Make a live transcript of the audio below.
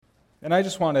And I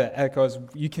just want to echo, as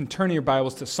you can turn your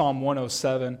Bibles to Psalm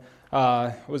 107.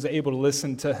 I was able to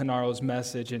listen to Hanaro's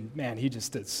message, and man, he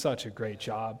just did such a great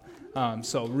job.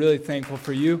 So really thankful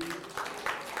for you.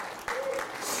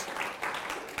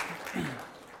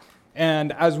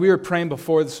 And as we were praying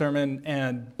before the sermon,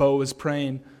 and Bo was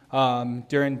praying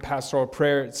during pastoral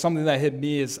prayer, something that hit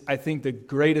me is, I think the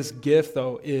greatest gift,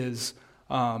 though, is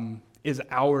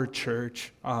our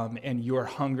church and your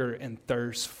hunger and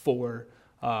thirst for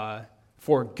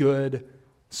good,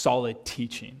 solid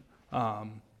teaching.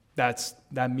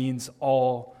 That means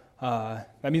more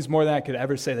than I could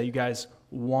ever say, that you guys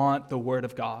want the Word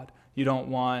of God. You don't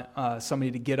want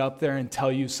somebody to get up there and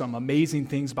tell you some amazing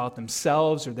things about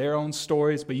themselves or their own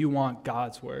stories, but you want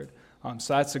God's Word.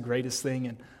 So that's the greatest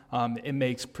thing, and it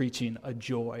makes preaching a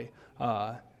joy.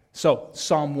 So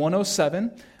Psalm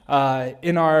 107,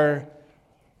 in our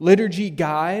liturgy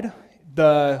guide,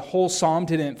 the whole psalm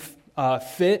didn't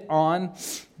fit on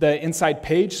the inside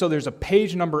page, so there's a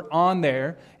page number on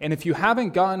there. And if you haven't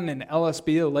gotten an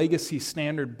LSB, a Legacy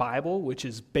Standard Bible, which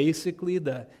is basically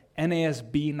the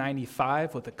NASB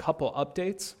 95 with a couple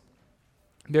updates,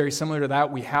 very similar to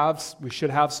that, we should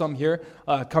have some here.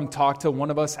 Come talk to one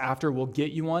of us after, we'll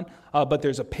get you one. But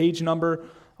there's a page number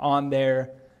on there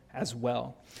as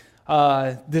well.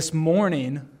 This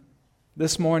morning,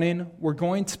 we're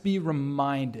going to be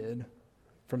reminded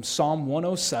from Psalm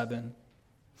 107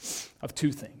 of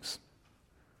two things: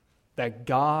 that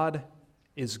God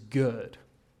is good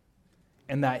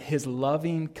and that His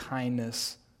loving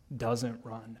kindness doesn't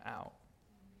run out.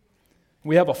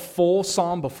 We have a full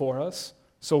psalm before us,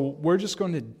 so we're just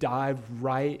going to dive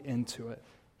right into it.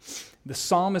 The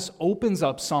psalmist opens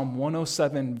up Psalm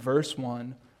 107, verse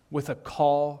 1, with a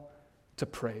call to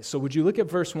praise. So would you look at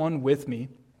verse 1 with me?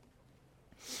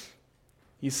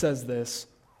 He says this: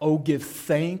 "Oh, give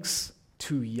thanks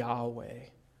to Yahweh,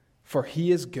 for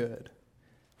He is good,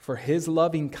 for His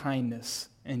loving kindness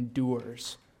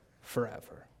endures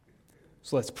forever."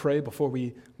 So let's pray before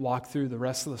we walk through the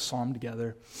rest of the psalm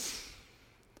together.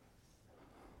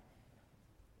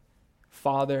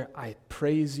 Father, I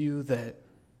praise you that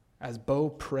as Bo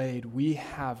prayed, we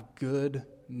have good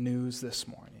news this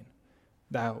morning,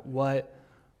 that what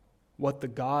the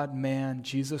God-man,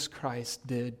 Jesus Christ,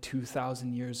 did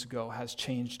 2,000 years ago has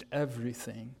changed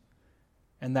everything,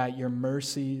 and that your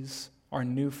mercies are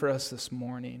new for us this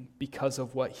morning because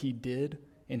of what He did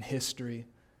in history,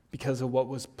 because of what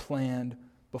was planned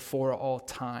before all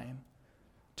time,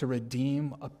 to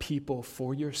redeem a people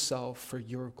for yourself, for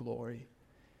your glory.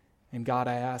 And God,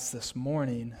 I ask this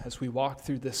morning, as we walk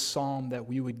through this psalm, that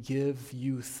we would give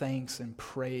you thanks and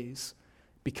praise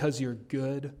because you're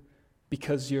good,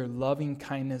 because your loving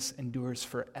kindness endures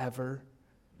forever,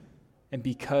 and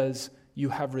because you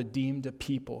have redeemed a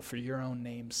people for your own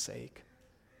name's sake.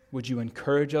 Would you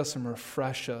encourage us and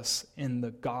refresh us in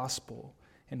the gospel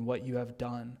and what you have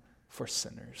done for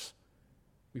sinners?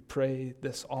 We pray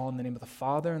this all in the name of the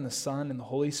Father, and the Son, and the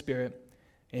Holy Spirit.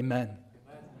 Amen.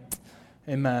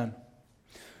 Amen.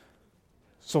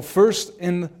 So first,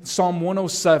 in Psalm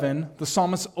 107, the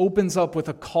psalmist opens up with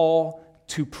a call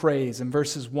to praise in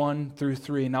verses 1 through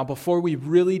 3. Now, before we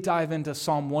really dive into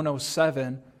Psalm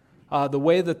 107, the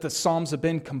way that the Psalms have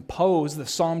been composed, the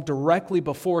Psalm directly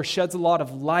before sheds a lot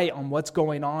of light on what's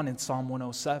going on in Psalm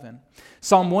 107.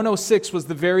 Psalm 106 was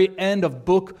the very end of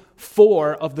book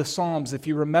 4 of the Psalms. If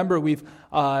you remember, we've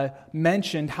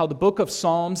mentioned how the book of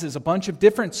Psalms is a bunch of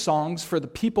different songs for the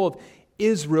people of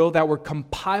Israel that were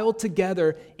compiled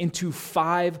together into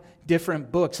 5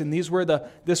 different books. And this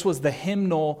was the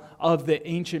hymnal of the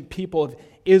ancient people of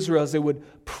Israel as they would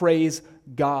praise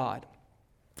God.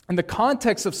 And the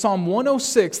context of Psalm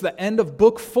 106, the end of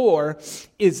book 4,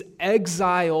 is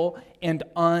exile and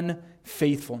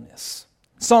unfaithfulness.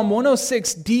 Psalm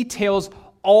 106 details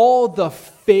all the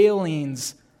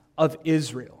failings of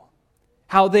Israel,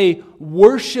 how they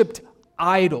worshipped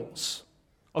idols,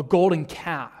 a golden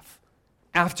calf,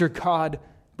 after God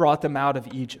brought them out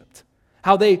of Egypt,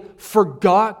 how they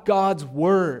forgot God's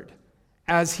word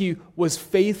as He was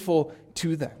faithful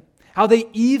to them, how they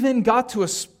even got to a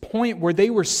point where they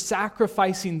were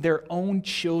sacrificing their own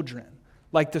children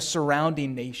like the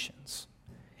surrounding nations.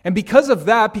 And because of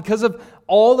that, because of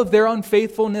all of their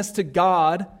unfaithfulness to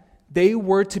God, they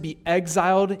were to be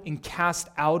exiled and cast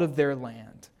out of their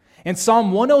land. And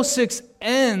Psalm 106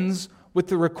 ends with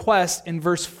the request in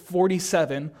verse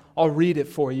 47. I'll read it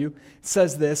for you. It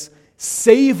says this: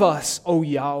 "Save us, O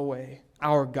Yahweh,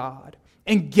 our God,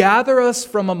 and gather us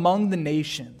from among the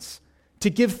nations, to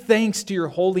give thanks to your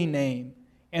holy name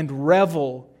and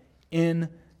revel in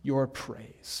your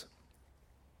praise."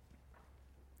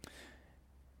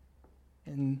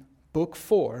 And book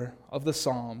 4 of the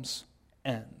Psalms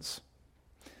ends.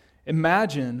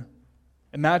 Imagine,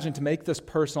 to make this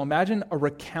personal, imagine a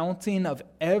recounting of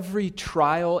every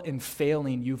trial and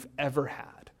failing you've ever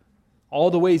had. All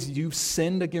the ways you've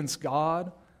sinned against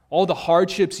God, all the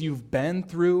hardships you've been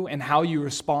through and how you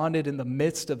responded in the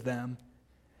midst of them.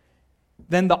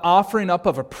 Then the offering up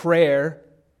of a prayer,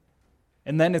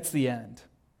 and then it's the end.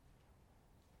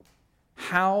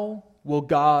 How will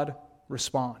God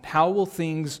respond? How will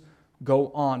things go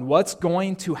on? What's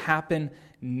going to happen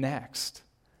next?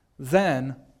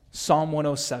 Then Psalm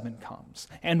 107 comes,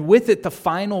 and with it the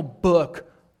final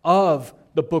book of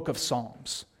the book of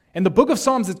Psalms. And the book of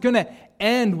Psalms is going to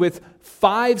end with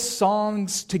 5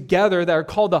 songs together that are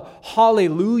called the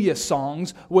Hallelujah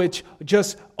songs, which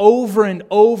just over and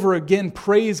over again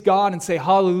praise God and say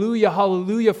hallelujah,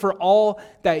 hallelujah for all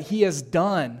that He has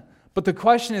done. But the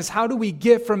question is, how do we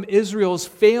get from Israel's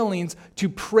failings to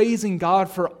praising God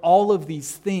for all of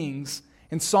these things?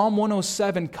 And Psalm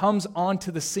 107 comes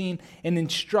onto the scene and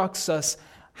instructs us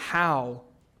how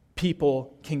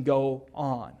people can go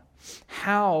on.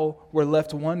 How we're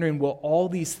left wondering, will all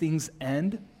these things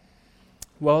end?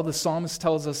 Well, the psalmist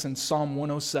tells us in Psalm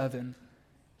 107,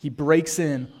 he breaks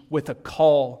in with a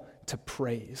call to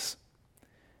praise.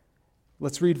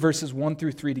 Let's read verses 1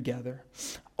 through 3 together.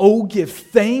 Oh, give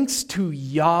thanks to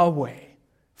Yahweh,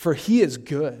 for He is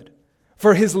good,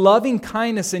 for His loving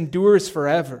kindness endures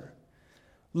forever.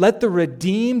 Let the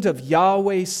redeemed of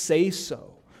Yahweh say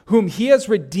so, whom He has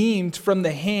redeemed from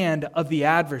the hand of the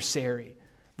adversary.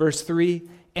 Verse 3,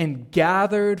 and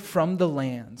gathered from the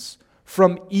lands,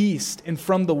 from east and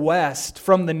from the west,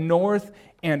 from the north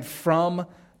and from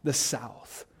the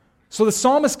south. So the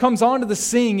psalmist comes on to the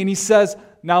scene and he says,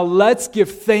 now let's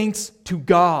give thanks to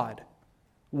God.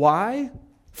 Why?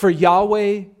 For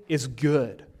Yahweh is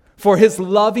good. For His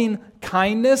loving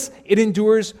kindness, it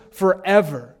endures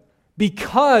forever.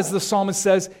 Because, the psalmist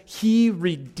says, He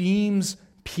redeems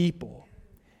people.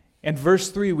 And verse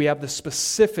 3, we have the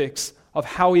specifics of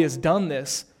how He has done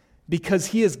this, because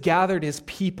He has gathered His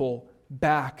people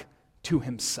back to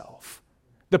Himself.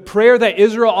 The prayer that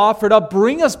Israel offered up,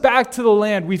 bring us back to the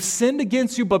land. We've sinned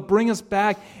against You, but bring us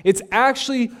back. It's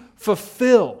actually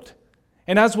fulfilled.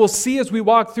 And as we'll see as we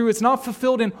walk through, it's not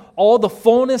fulfilled in all the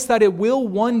fullness that it will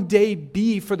one day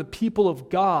be for the people of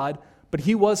God, but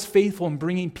He was faithful in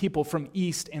bringing people from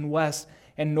east and west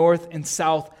and north and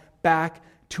south back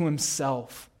to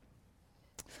Himself.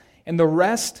 And the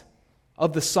rest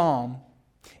of the psalm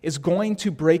is going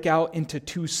to break out into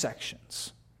 2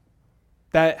 sections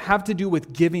that have to do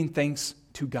with giving thanks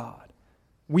to God.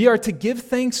 We are to give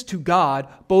thanks to God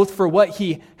both for what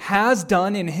He has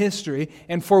done in history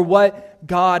and for what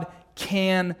God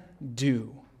can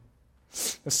do.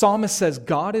 The psalmist says,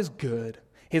 God is good.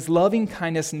 His loving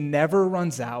kindness never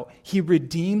runs out. He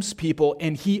redeems people,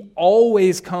 and He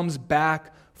always comes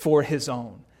back for His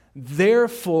own.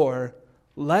 Therefore,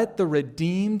 let the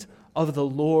redeemed of the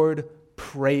Lord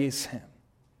praise Him.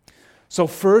 So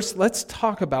first, let's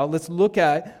look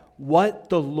at what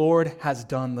the Lord has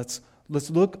done. Let's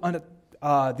look on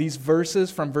these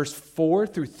verses from verse 4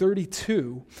 through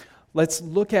 32. Let's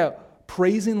look at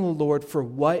praising the Lord for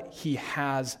what He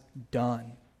has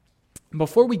done.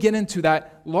 Before we get into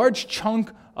that large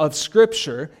chunk of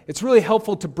Scripture, it's really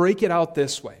helpful to break it out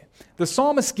this way. The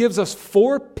psalmist gives us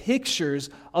 4 pictures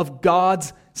of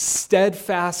God's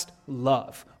steadfast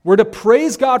love. We're to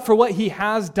praise God for what He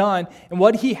has done, and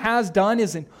what He has done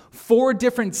is in 4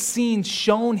 different scenes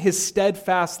shown His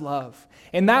steadfast love.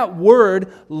 And that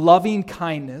word, loving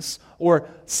kindness, or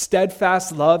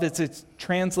steadfast love, it's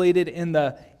translated in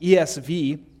the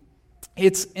ESV.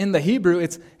 It's in the Hebrew,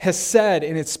 it's hesed,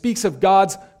 and it speaks of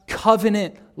God's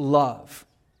covenant love.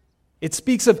 It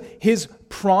speaks of His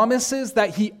promises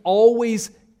that He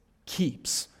always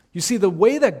keeps. You see, the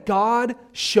way that God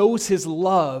shows His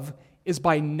love is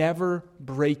by never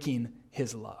breaking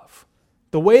His love.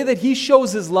 The way that He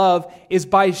shows His love is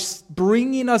by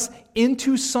bringing us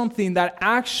into something that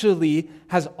actually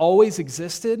has always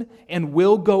existed and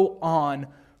will go on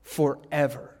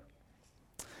forever.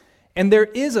 And there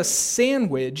is a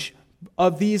sandwich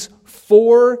of these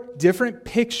 4 different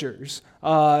pictures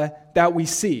that we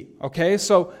see. Okay,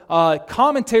 so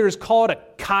commentators call it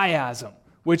a chiasm,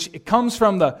 which it comes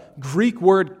from the Greek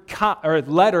word chi, or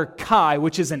letter chi,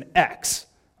 which is an X.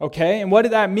 Okay, and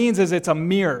what that means is it's a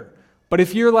mirror. But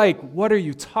if you're like, what are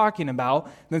you talking about?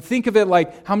 Then think of it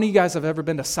like, how many of you guys have ever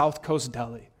been to South Coast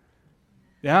Deli?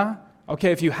 Yeah?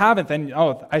 Okay, if you haven't, then,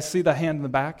 I see the hand in the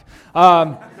back.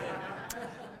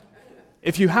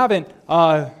 If you haven't,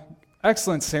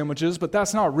 excellent sandwiches, but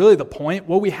that's not really the point.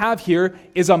 What we have here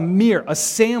is a mirror, a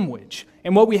sandwich.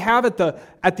 And what we have at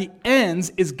the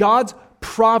ends is God's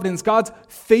providence, God's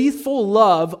faithful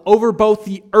love over both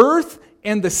the earth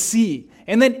and the sea.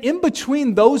 And then in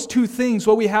between those two things,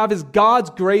 what we have is God's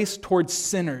grace towards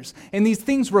sinners. And these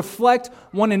things reflect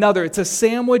one another. It's a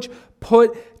sandwich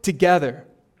put together.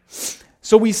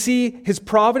 So we see his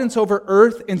providence over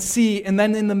earth and sea, and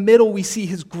then in the middle we see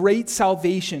his great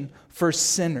salvation for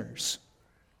sinners.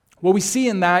 What we see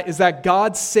in that is that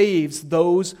God saves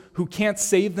those who can't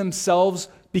save themselves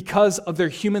because of their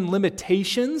human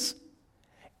limitations,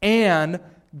 and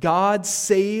God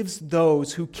saves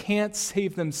those who can't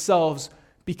save themselves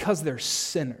because they're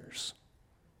sinners.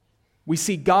 We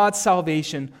see God's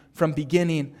salvation from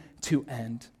beginning to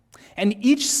end. And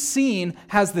each scene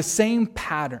has the same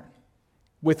pattern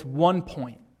with one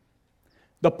point.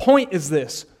 The point is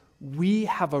this: we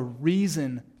have a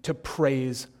reason to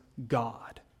praise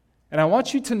God. And I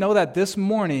want you to know that this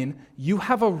morning you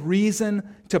have a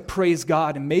reason to praise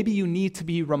God, and maybe you need to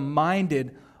be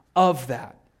reminded of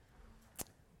that.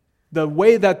 The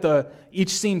way that each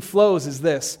scene flows is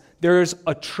this: there's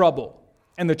a trouble,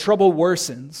 and the trouble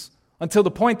worsens until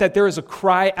the point that there is a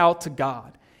cry out to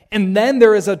God. And then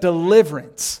there is a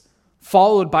deliverance,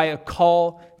 followed by a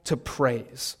call to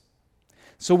praise.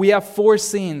 So we have 4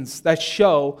 scenes that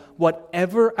show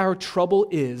whatever our trouble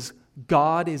is,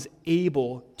 God is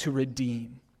able to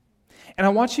redeem. And I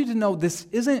want you to know this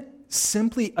isn't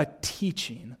simply a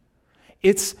teaching.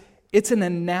 It's an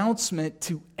announcement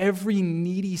to every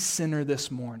needy sinner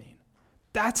this morning.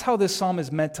 That's how this psalm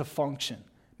is meant to function.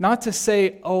 Not to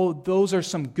say, oh, those are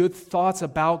some good thoughts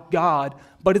about God,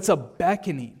 but it's a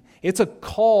beckoning. It's a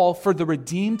call for the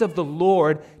redeemed of the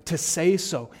Lord to say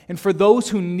so, and for those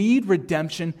who need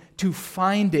redemption to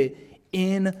find it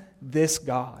in this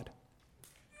God.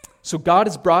 So God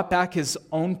has brought back his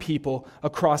own people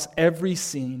across every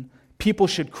scene. People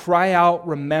should cry out,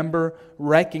 remember,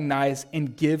 recognize,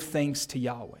 and give thanks to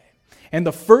Yahweh. And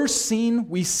the first scene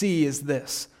we see is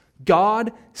this: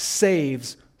 God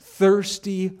saves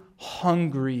thirsty,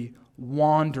 hungry,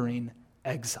 wandering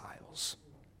exiles.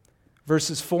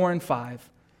 Verses 4 and 5.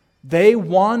 They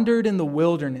wandered in the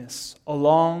wilderness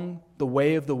along the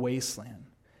way of the wasteland.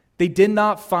 They did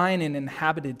not find an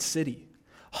inhabited city.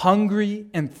 Hungry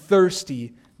and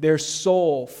thirsty, their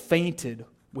soul fainted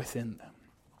within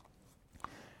them.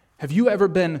 Have you ever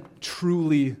been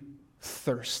truly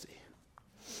thirsty?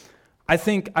 I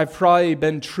think I've probably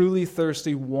been truly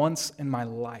thirsty once in my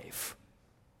life,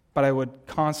 but I would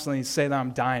constantly say that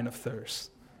I'm dying of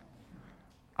thirst.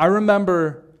 I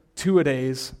remember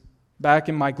two-a-days back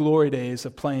in my glory days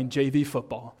of playing JV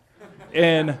football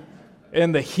in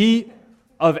the heat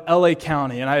of LA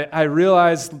County. And I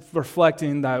realized,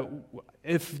 reflecting, that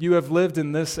if you have lived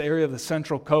in this area of the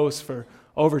Central Coast for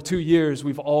over 2 years,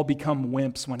 we've all become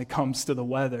wimps when it comes to the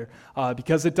weather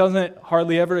because it doesn't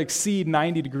hardly ever exceed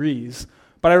 90 degrees.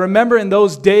 But I remember in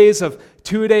those days of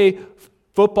two-a-day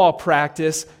football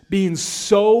practice being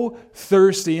so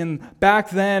thirsty. And back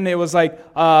then it was like,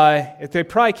 they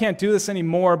probably can't do this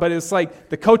anymore, but it's like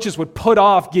the coaches would put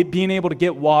off being able to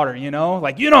get water, you know?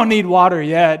 Like, you don't need water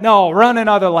yet. No, run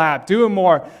another lap, do it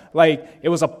more. Like, it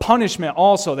was a punishment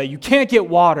also that you can't get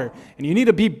water and you need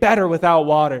to be better without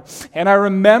water. And I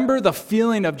remember the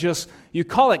feeling of just, you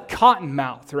call it cotton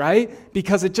mouth, right?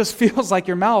 Because it just feels like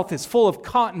your mouth is full of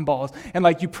cotton balls. And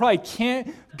like, you probably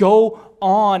can't go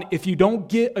on if you don't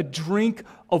get a drink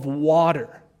of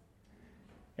water.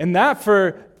 And that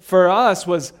for us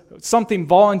was something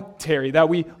voluntary that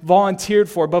we volunteered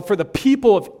for. But for the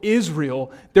people of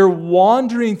Israel, they're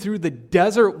wandering through the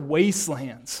desert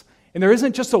wastelands. And there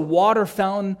isn't just a water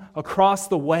fountain across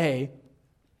the way.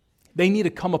 They need to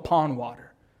come upon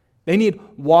water. They need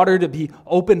water to be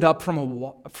opened up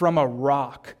from a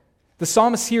rock. The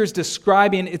psalmist here is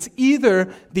describing it's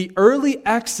either the early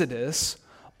Exodus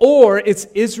or it's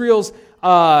Israel's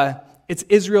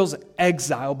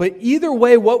exile. But either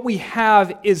way, what we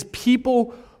have is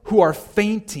people who are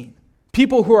fainting,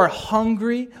 people who are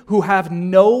hungry, who have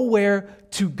nowhere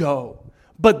to go.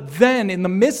 But then, in the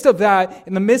midst of that,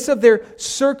 in the midst of their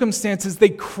circumstances, they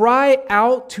cry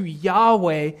out to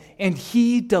Yahweh, and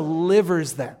He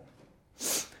delivers them.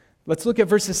 Let's look at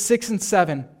verses 6 and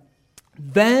 7.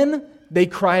 Then they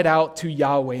cried out to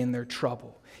Yahweh in their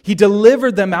trouble. He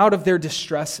delivered them out of their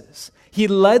distresses. He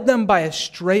led them by a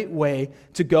straight way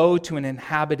to go to an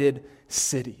inhabited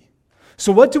city.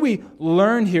 So what do we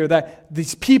learn here? That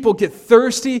these people get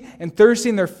thirsty and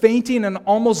they're fainting and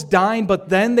almost dying, but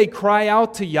then they cry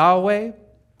out to Yahweh.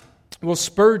 Well,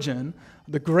 Spurgeon,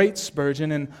 the great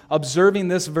Spurgeon, in observing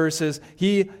this verses,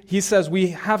 he says we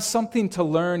have something to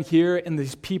learn here in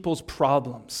these people's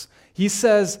problems. He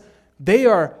says They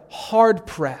are hard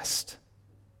pressed.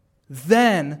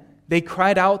 Then they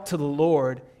cried out to the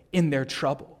Lord in their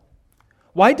trouble.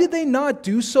 Why did they not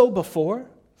do so before?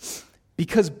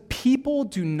 Because people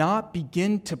do not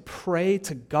begin to pray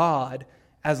to God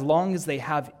as long as they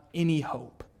have any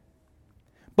hope.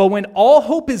 But when all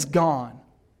hope is gone,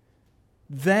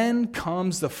 then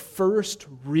comes the first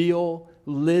real,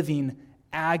 living,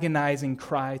 agonizing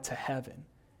cry to heaven.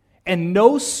 And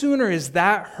no sooner is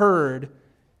that heard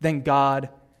than God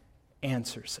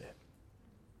answers it.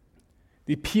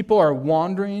 The people are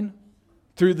wandering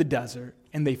through the desert,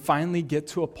 and they finally get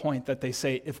to a point that they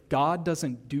say, if God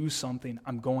doesn't do something,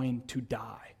 I'm going to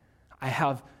die. I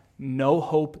have no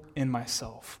hope in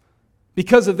myself.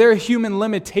 Because of their human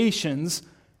limitations,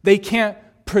 they can't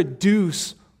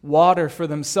produce water for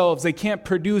themselves. They can't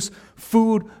produce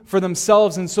food for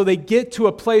themselves. And so they get to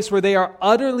a place where they are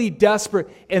utterly desperate.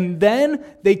 And then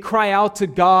they cry out to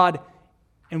God.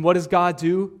 And what does God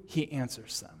do? He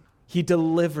answers them. He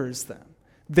delivers them.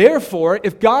 Therefore,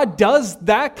 if God does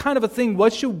that kind of a thing,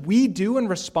 what should we do in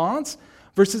response?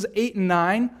 Verses 8 and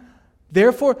 9.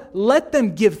 Therefore, let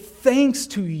them give thanks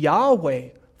to Yahweh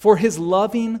for his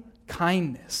loving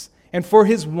kindness and for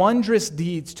his wondrous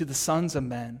deeds to the sons of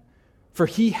men. For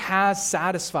he has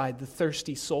satisfied the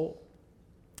thirsty soul,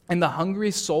 and the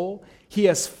hungry soul he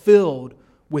has filled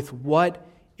with what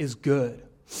is good.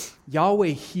 Yahweh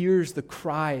hears the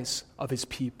cries of his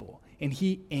people, and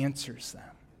he answers them.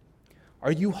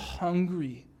 Are you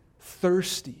hungry,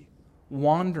 thirsty,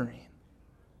 wandering?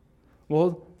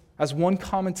 Well, as one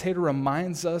commentator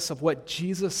reminds us of what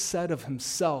Jesus said of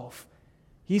himself,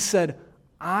 he said,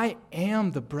 I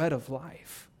am the bread of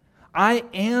life. I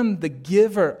am the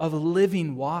giver of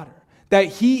living water, that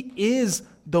he is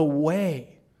the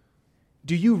way.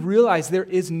 Do you realize there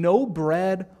is no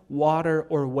bread, water,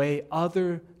 or way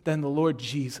other than the Lord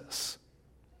Jesus?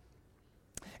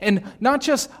 And not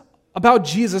just about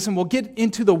Jesus, and we'll get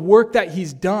into the work that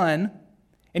he's done,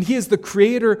 and he is the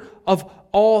creator of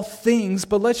all things,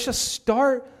 but let's just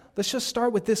start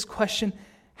with this question.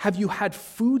 Have you had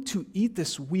food to eat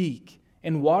this week,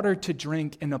 and water to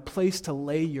drink, and a place to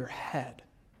lay your head?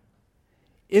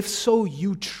 If so,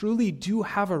 you truly do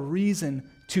have a reason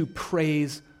to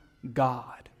praise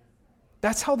God.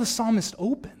 That's how the psalmist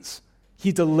opens.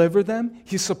 He delivered them,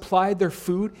 he supplied their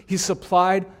food, he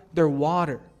supplied their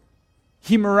water.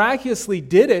 He miraculously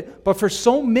did it, but for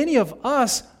so many of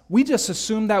us, we just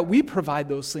assume that we provide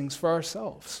those things for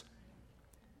ourselves.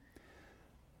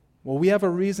 Well, we have a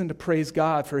reason to praise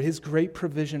God for his great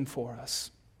provision for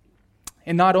us.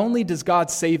 And not only does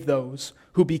God save those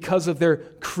who, because of their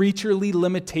creaturely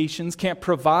limitations, can't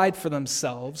provide for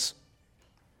themselves,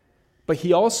 but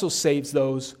he also saves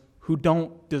those who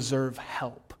don't deserve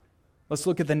help. Let's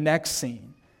look at the next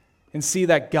scene and see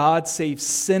that God saves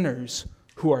sinners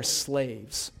who are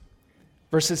slaves.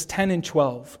 Verses 10 and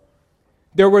 12.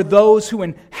 There were those who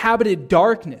inhabited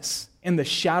darkness and the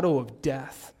shadow of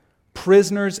death,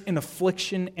 prisoners in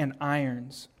affliction and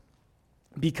irons,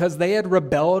 because they had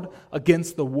rebelled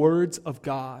against the words of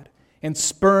God and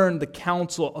spurned the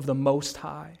counsel of the Most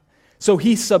High. So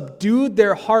he subdued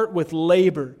their heart with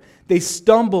labor. They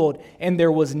stumbled, and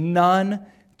there was none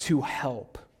to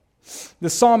help. The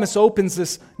psalmist opens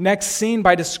this next scene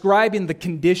by describing the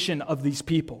condition of these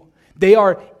people. They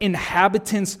are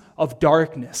inhabitants of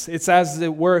darkness. It's as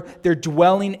it were, they're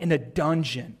dwelling in a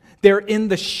dungeon. They're in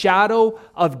the shadow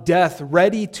of death,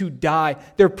 ready to die.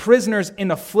 They're prisoners in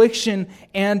affliction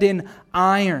and in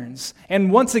irons.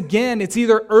 And once again, it's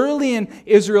either early in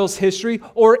Israel's history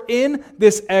or in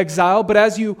this exile. But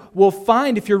as you will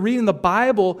find, if you're reading the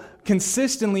Bible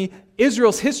consistently,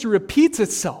 Israel's history repeats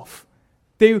itself.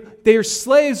 They are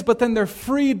slaves, but then they're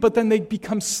freed, but then they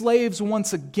become slaves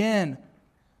once again.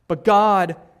 But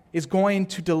God is going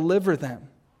to deliver them.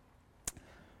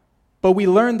 But we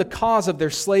learn the cause of their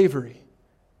slavery.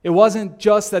 It wasn't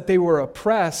just that they were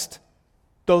oppressed,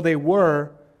 though they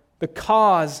were. The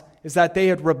cause is that they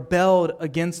had rebelled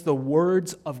against the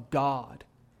words of God,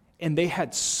 and they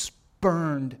had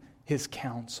spurned his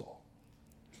counsel.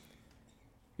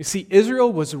 You see,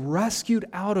 Israel was rescued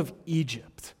out of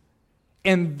Egypt.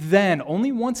 And then,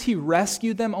 only once he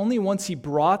rescued them, only once he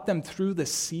brought them through the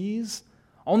seas,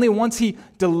 only once he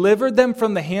delivered them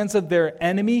from the hands of their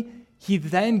enemy, he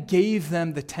then gave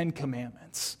them the 10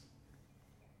 Commandments.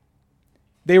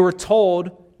 They were told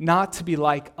not to be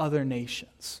like other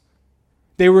nations.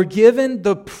 They were given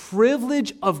the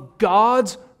privilege of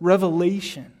God's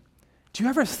revelation. Do you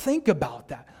ever think about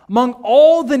that? Among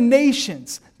all the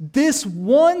nations, this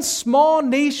one small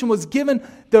nation was given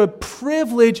the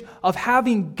privilege of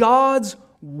having God's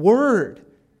word,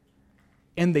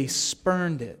 and they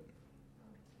spurned it.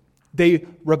 They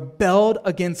rebelled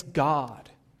against God.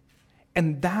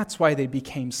 And that's why they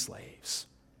became slaves,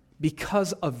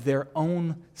 because of their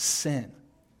own sin.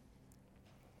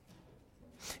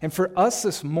 And for us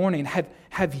this morning,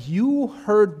 have you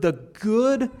heard the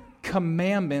good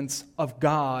commandments of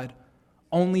God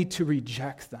only to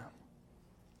reject them?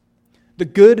 The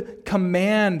good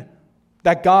command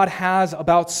that God has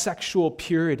about sexual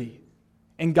purity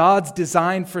and God's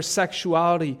design for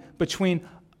sexuality between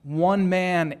one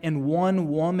man and one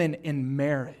woman in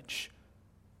marriage.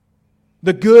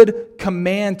 The good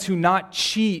command to not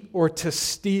cheat or to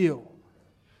steal.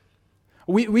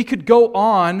 We could go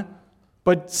on,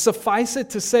 but suffice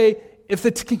it to say, if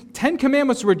the Ten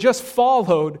Commandments were just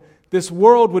followed, this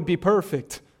world would be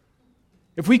perfect.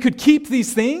 If we could keep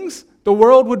these things, the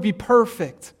world would be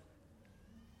perfect.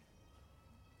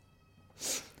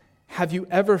 Have you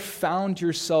ever found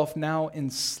yourself now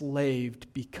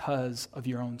enslaved because of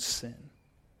your own sin?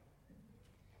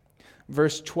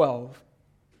 Verse 12,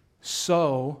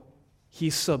 so he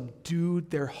subdued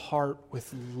their heart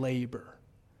with labor.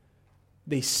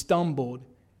 They stumbled,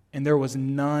 and there was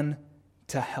none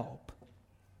to help.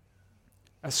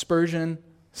 As Spurgeon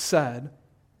said,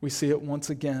 we see it once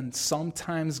again,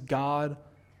 sometimes God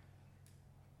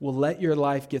will let your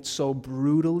life get so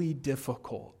brutally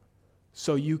difficult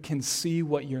so you can see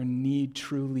what your need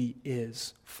truly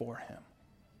is for Him.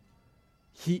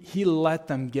 He let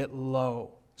them get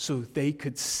low so they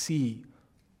could see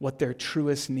what their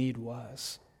truest need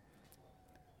was.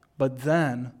 But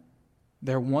then,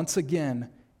 there once again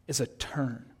is a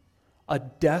turn, a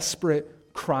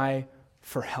desperate cry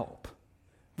for help.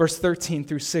 Verse 13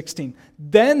 through 16,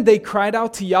 then they cried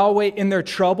out to Yahweh in their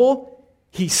trouble.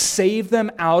 He saved them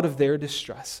out of their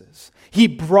distresses. He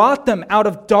brought them out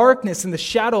of darkness and the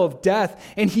shadow of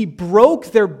death, and He broke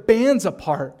their bands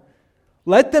apart.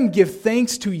 Let them give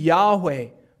thanks to Yahweh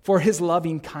for His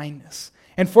loving kindness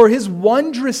and for His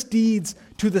wondrous deeds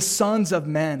to the sons of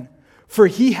men. For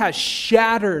He has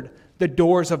shattered the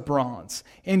doors of bronze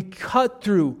and cut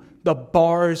through the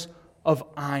bars of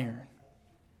iron.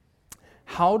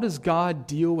 How does God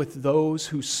deal with those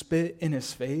who spit in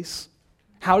His face?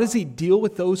 How does He deal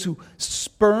with those who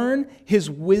spurn His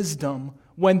wisdom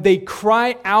when they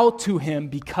cry out to Him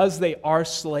because they are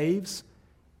slaves?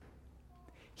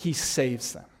 He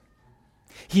saves them.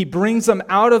 He brings them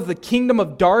out of the kingdom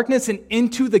of darkness and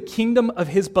into the kingdom of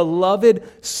His beloved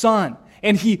Son.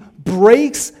 And He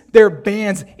breaks their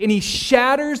bands and He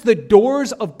shatters the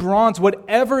doors of bronze,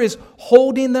 whatever is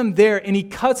holding them there, and He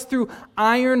cuts through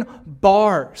iron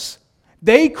bars.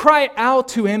 They cry out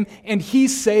to Him and He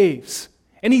saves.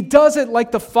 And He does it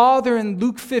like the Father in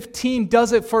Luke 15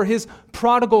 does it for His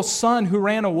prodigal son who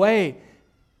ran away.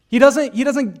 He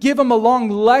doesn't give him a long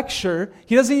lecture.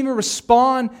 He doesn't even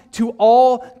respond to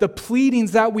all the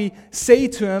pleadings that we say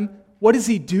to Him. What does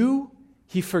He do?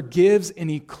 He forgives and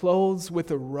He clothes with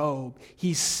a robe.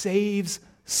 He saves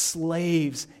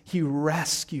slaves. He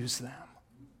rescues them.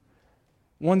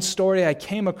 One story I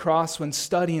came across when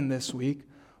studying this week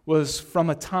was from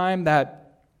a time that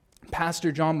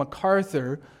Pastor John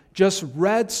MacArthur just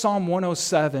read Psalm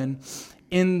 107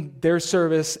 in their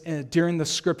service during the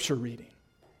scripture reading.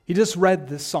 He just read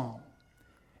this psalm.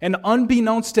 And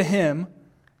unbeknownst to him,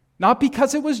 not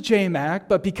because it was JMAC,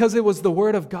 but because it was the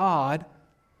Word of God,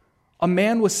 a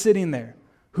man was sitting there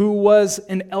who was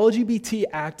an LGBT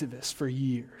activist for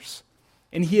years.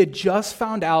 And he had just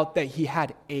found out that he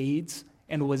had AIDS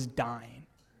and was dying.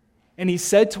 And he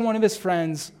said to one of his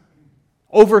friends,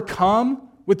 overcome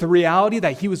with the reality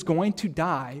that he was going to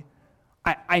die,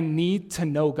 I need to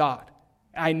know God.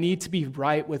 I need to be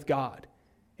right with God.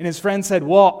 And his friend said,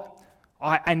 well,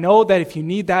 I know that if you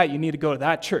need that, you need to go to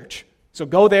that church. So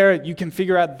go there, you can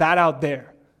figure that out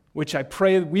there, which I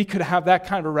pray we could have that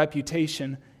kind of a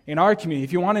reputation in our community.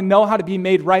 If you want to know how to be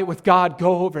made right with God,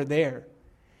 go over there.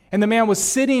 And the man was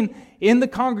sitting in the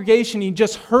congregation, he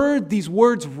just heard these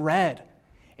words read,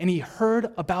 and he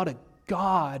heard about a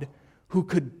God who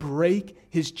could break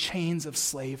his chains of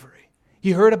slavery.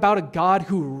 He heard about a God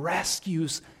who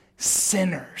rescues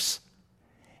sinners.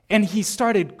 And he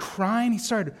started crying, he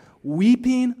started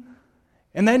weeping,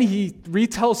 and then he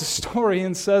retells the story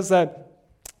and says that,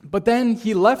 but then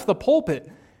he left the pulpit,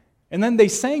 and then they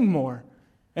sang more.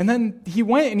 And then he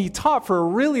went and he taught for a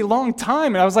really long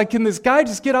time. And I was like, can this guy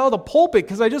just get out of the pulpit?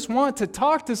 Because I just want to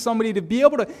talk to somebody to be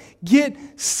able to get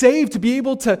saved, to be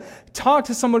able to talk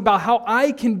to someone about how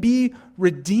I can be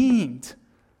redeemed.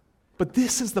 But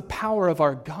this is the power of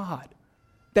our God,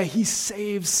 that He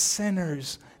saves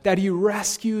sinners, that He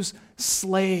rescues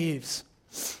slaves.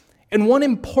 And one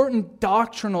important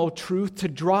doctrinal truth to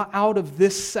draw out of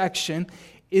this section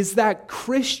is that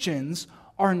Christians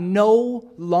are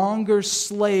no longer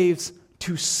slaves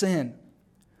to sin.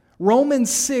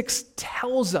 Romans 6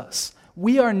 tells us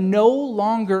we are no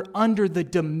longer under the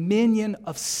dominion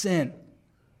of sin.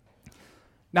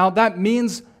 Now what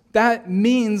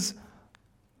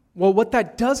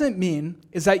that doesn't mean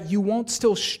is that you won't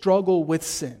still struggle with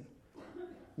sin.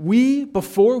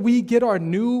 Before we get our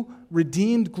new,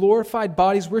 redeemed, glorified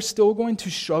bodies, we're still going to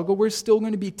struggle. We're still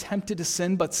going to be tempted to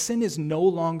sin, but sin is no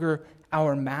longer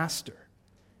our master.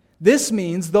 This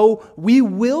means, though we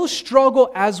will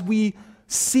struggle as we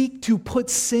seek to put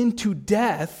sin to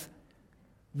death,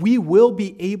 we will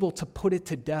be able to put it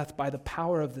to death by the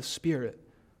power of the Spirit,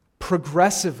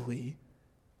 progressively,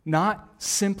 not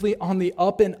simply on the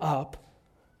up and up,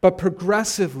 but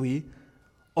progressively,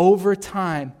 over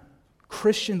time,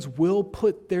 Christians will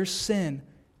put their sin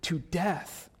to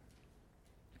death.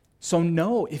 So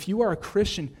no, if you are a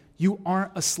Christian, you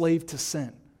aren't a slave to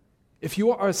sin. If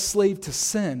you are a slave to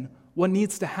sin, what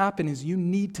needs to happen is you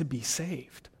need to be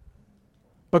saved.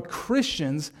 But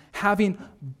Christians, having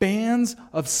bands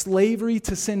of slavery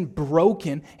to sin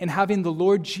broken and having the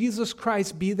Lord Jesus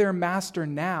Christ be their master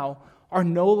now, are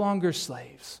no longer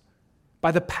slaves.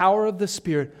 By the power of the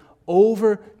Spirit,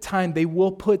 over time, they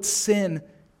will put sin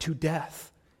to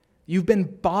death. You've been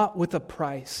bought with a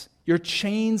price. Your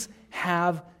chains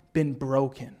have been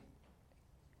broken.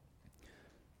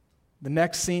 The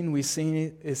next scene we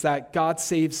see is that God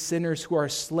saves sinners who are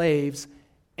slaves,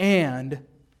 and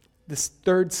this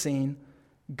third scene,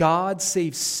 God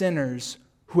saves sinners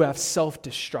who have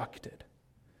self-destructed.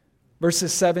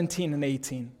 Verses 17 and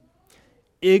 18.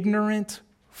 Ignorant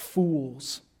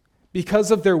fools, because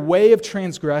of their way of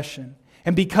transgression,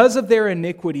 and because of their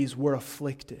iniquities were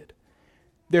afflicted.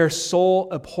 Their soul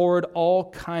abhorred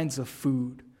all kinds of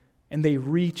food, and they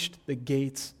reached the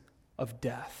gates of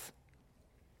death.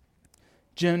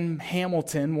 Jim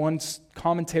Hamilton, one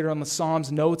commentator on the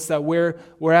Psalms, notes that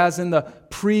whereas in the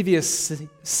previous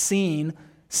scene,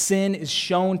 sin is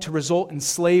shown to result in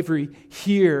slavery,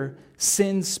 here,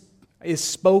 sin is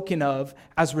spoken of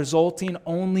as resulting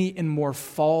only in more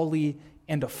folly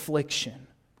and affliction.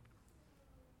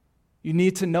 You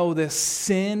need to know this.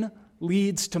 Sin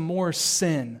leads to more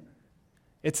sin.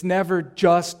 It's never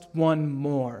just one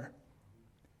more.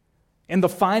 And the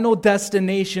final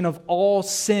destination of all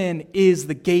sin is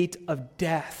the gate of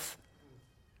death.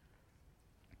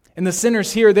 And the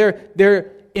sinners here,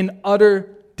 they're in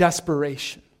utter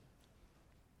desperation.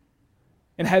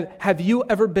 And have you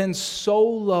ever been so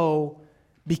low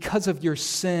because of your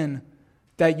sin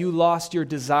that you lost your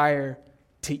desire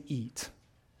to eat?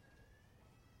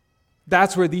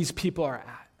 That's where these people are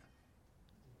at.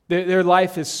 Their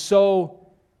life is so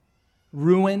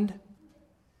ruined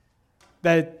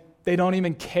that they don't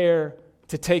even care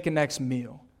to take a next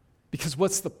meal. Because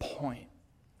what's the point?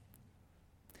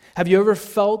 Have you ever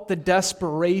felt the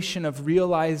desperation of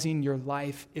realizing your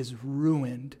life is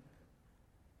ruined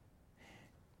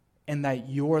and that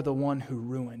you're the one who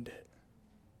ruined it?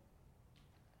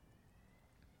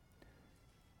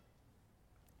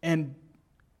 And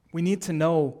we need to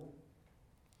know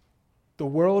the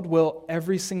world will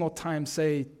every single time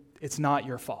say, it's not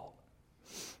your fault.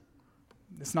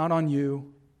 It's not on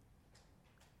you.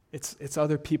 It's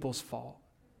other people's fault.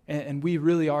 And we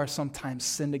really are sometimes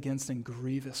sinned against in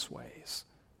grievous ways.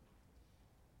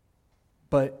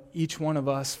 But each one of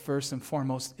us, first and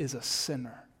foremost, is a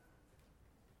sinner.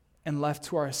 And left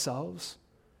to ourselves,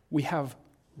 we have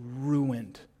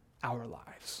ruined our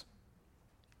lives.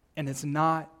 And it's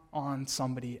not on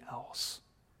somebody else.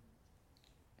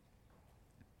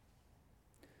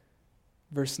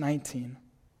 Verse 19.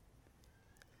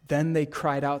 Then they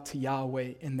cried out to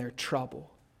Yahweh in their trouble.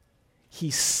 He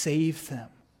saved them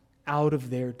out of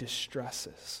their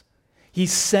distresses. He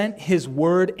sent his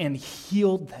word and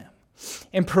healed them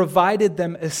and provided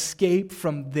them escape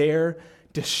from their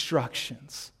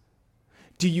destructions.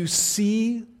 Do you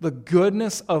see the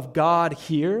goodness of God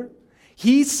here?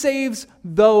 He saves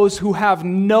those who have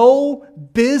no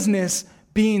business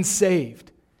being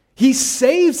saved. He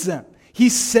saves them. He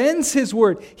sends his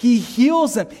word. He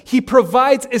heals them. He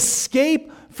provides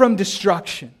escape from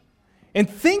destruction. And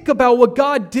think about what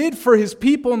God did for his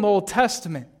people in the Old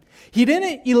Testament. He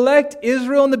didn't elect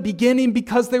Israel in the beginning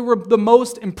because they were the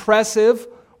most impressive.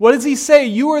 What does he say?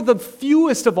 You are the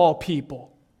fewest of all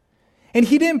people. And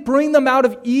he didn't bring them out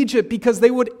of Egypt because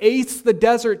they would ace the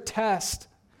desert test.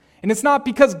 And it's not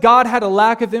because God had a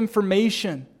lack of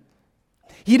information.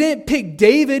 He didn't pick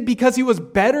David because he was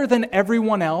better than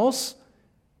everyone else.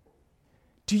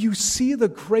 Do you see the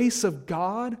grace of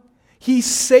God? He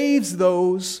saves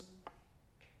those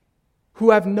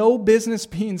who have no business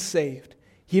being saved.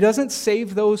 He doesn't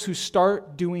save those who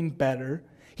start doing better.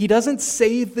 He doesn't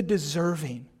save the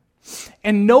deserving.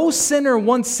 And no sinner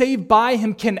once saved by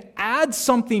him can add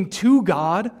something to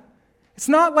God. It's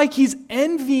not like he's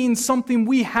envying something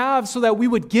we have so that we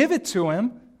would give it to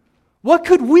him. What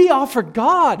could we offer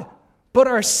God but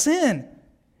our sin?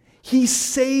 He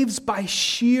saves by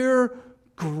sheer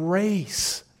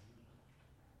grace.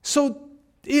 So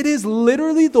it is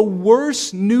literally the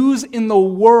worst news in the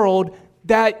world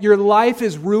that your life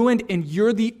is ruined and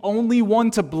you're the only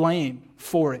one to blame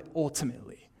for it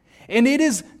ultimately. And it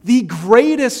is the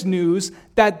greatest news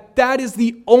that is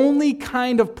the only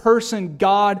kind of person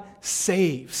God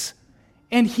saves.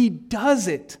 And he does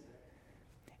it.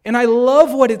 And I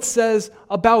love what it says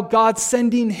about God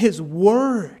sending his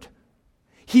word.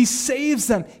 He saves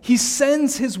them. He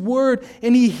sends his word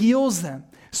and he heals them.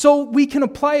 So we can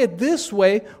apply it this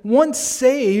way. Once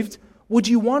saved, would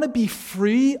you want to be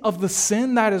free of the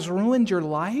sin that has ruined your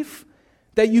life,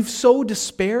 that you've so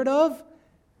despaired of?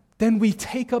 Then we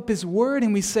take up his word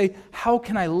and we say, how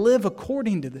can I live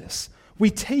according to this? We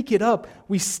take it up,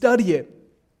 we study it.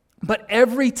 But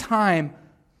every time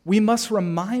we must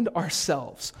remind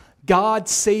ourselves, God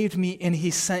saved me and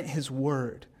he sent his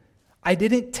word. I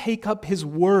didn't take up his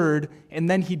word and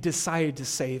then he decided to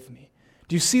save me.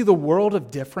 Do you see the world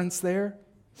of difference there?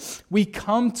 We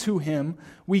come to him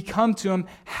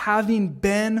having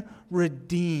been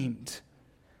redeemed.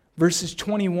 Verses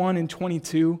 21 and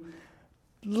 22,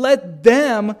 let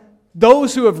them,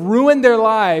 those who have ruined their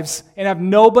lives and have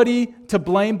nobody to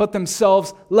blame but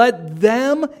themselves, let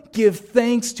them give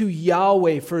thanks to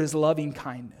Yahweh for his loving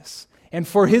kindness and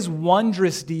for his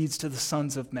wondrous deeds to the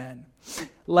sons of men.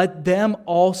 Let them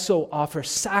also offer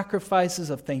sacrifices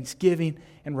of thanksgiving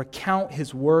and recount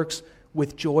his works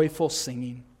with joyful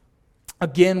singing.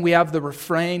 Again, we have the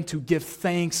refrain to give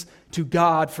thanks to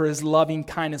God for his loving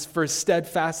kindness, for his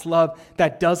steadfast love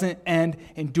that doesn't end,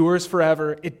 endures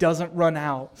forever, it doesn't run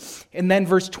out. And then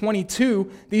verse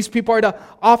 22, these people are to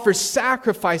offer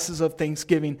sacrifices of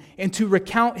thanksgiving and to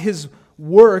recount his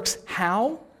works.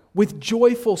 How? With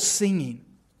joyful singing.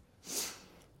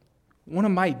 One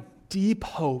of my deep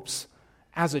hopes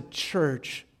as a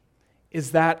church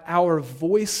is that our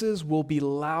voices will be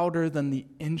louder than the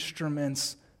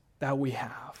instruments that we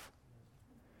have.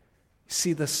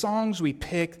 See, the songs we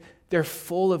pick, they're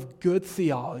full of good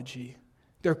theology.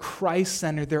 They're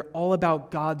Christ-centered. They're all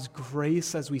about God's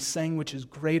grace, as we sang, which is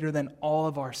greater than all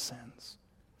of our sins.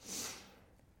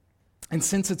 And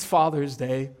since it's Father's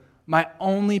Day, my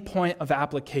only point of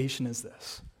application is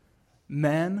this.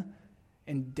 Men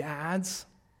and dads,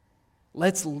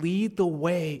 let's lead the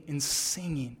way in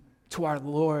singing to our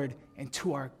Lord and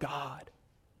to our God.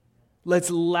 Let's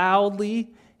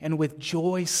loudly and with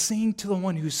joy sing to the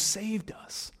one who saved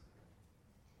us.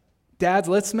 Dads,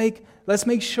 let's make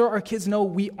sure our kids know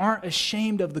we aren't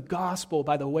ashamed of the gospel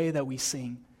by the way that we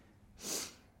sing.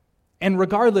 And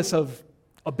regardless of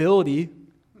ability,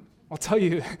 I'll tell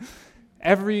you,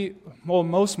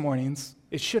 most mornings,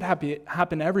 it should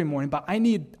happen every morning, but I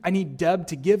need Deb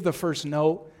to give the first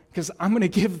note, because I'm going to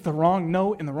give the wrong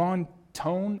note in the wrong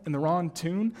tone, in the wrong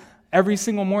tune, every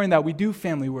single morning that we do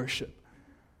family worship.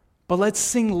 But let's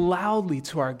sing loudly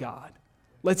to our God.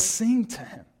 Let's sing to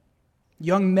him.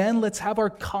 Young men, let's have our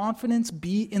confidence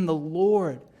be in the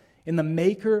Lord, in the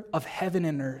maker of heaven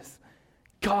and earth.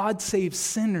 God saves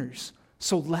sinners,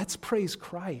 so let's praise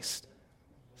Christ.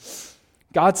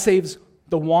 God saves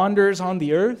the wanderers on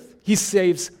the earth. He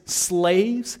saves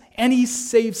slaves, and he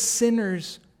saves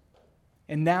sinners.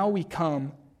 And now we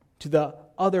come to the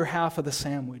other half of the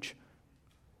sandwich.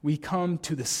 We come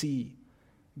to the sea.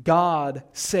 God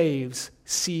saves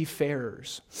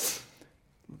seafarers.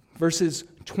 Verses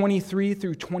 23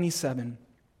 through 27.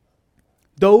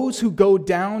 Those who go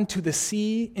down to the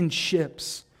sea in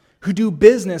ships, who do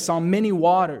business on many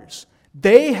waters,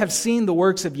 they have seen the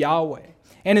works of Yahweh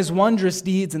and his wondrous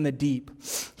deeds in the deep.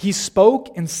 He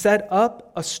spoke and set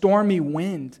up a stormy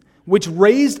wind, which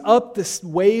raised up the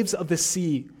waves of the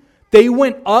sea. They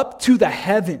went up to the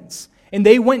heavens, and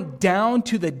they went down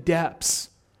to the depths.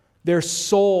 Their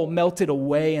soul melted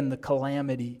away in the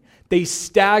calamity. They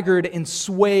staggered and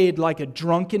swayed like a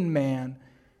drunken man,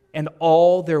 and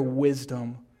all their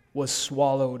wisdom was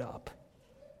swallowed up.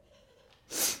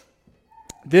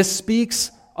 This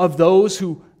speaks of those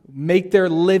who make their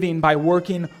living by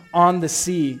working on the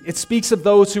sea. It speaks of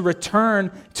those who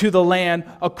return to the land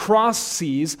across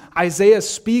seas. Isaiah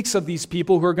speaks of these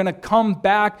people who are going to come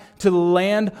back to the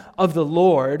land of the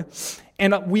Lord.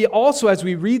 And we also, as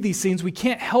we read these scenes, we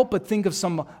can't help but think of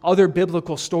some other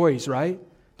biblical stories, right?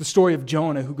 The story of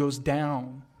Jonah, who goes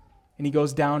down, and he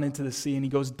goes down into the sea, and he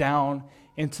goes down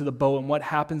into the boat. And what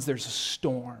happens? There's a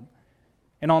storm.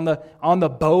 And on the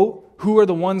boat, who are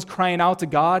the ones crying out to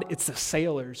God? It's the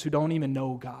sailors who don't even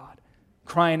know God,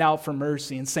 crying out for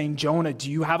mercy and saying, Jonah,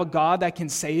 do you have a God that can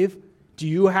save? Do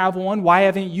you have one? Why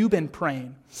haven't you been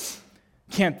praying?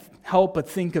 Can't help but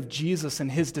think of Jesus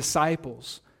and his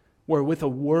disciples, where with a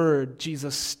word,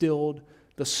 Jesus stilled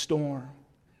the storm.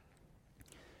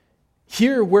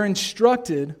 Here we're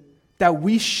instructed that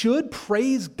we should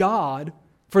praise God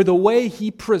for the way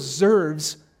he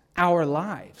preserves our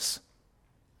lives.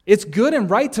 It's good and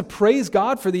right to praise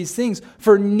God for these things,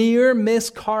 for near-miss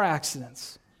car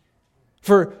accidents,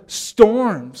 for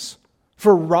storms,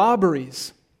 for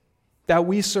robberies that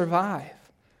we survive.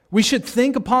 We should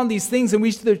think upon these things, and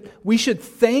we should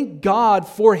thank God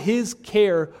for his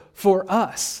care for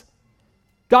us.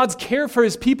 God's care for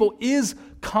his people is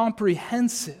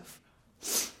comprehensive.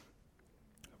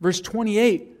 Verse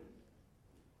 28.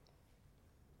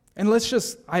 And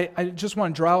I just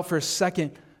want to draw out for a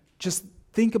second, just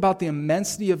think about the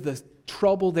immensity of the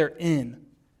trouble they're in.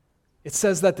 It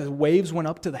says that the waves went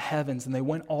up to the heavens and they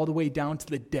went all the way down to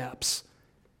the depths.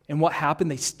 And what happened?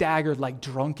 They staggered like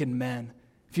drunken men.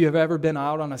 If you have ever been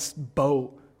out on a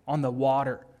boat on the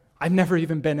water, I've never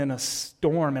even been in a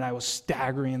storm and I was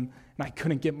staggering and I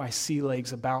couldn't get my sea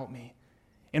legs about me.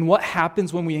 And what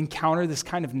happens when we encounter this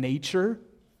kind of nature?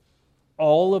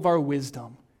 All of our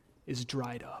wisdom is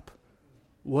dried up.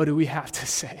 What do we have to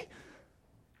say?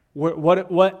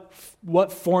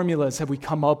 What formulas have we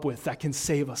come up with that can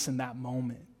save us in that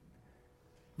moment?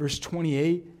 Verse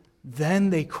 28, then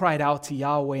they cried out to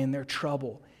Yahweh in their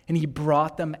trouble, and he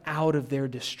brought them out of their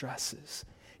distresses.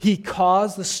 He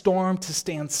caused the storm to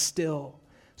stand still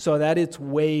so that its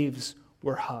waves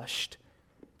were hushed.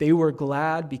 They were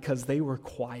glad because they were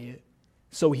quiet.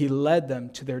 So he led them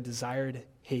to their desired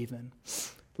haven.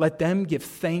 Let them give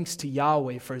thanks to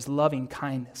Yahweh for his loving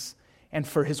kindness and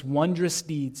for his wondrous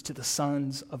deeds to the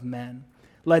sons of men.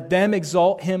 Let them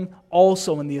exalt him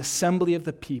also in the assembly of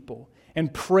the people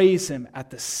and praise him at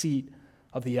the seat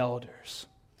of the elders.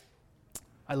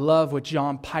 I love what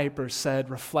John Piper said,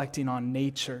 reflecting on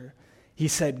nature. He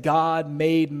said, God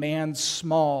made man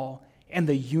small and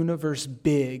the universe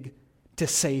big to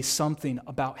say something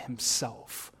about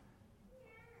himself.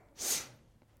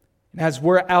 And as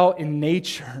we're out in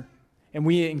nature and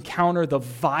we encounter the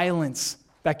violence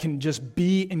that can just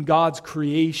be in God's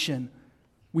creation,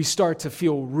 we start to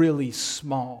feel really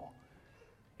small.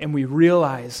 And we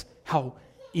realize how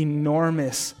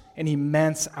enormous and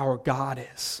immense our God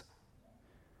is.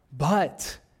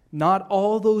 But not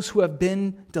all those who have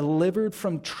been delivered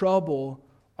from trouble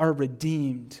are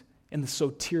redeemed in the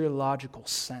soteriological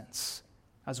sense,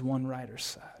 as one writer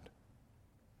said.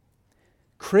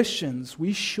 Christians,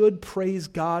 we should praise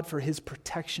God for his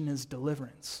protection, his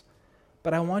deliverance.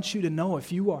 But I want you to know,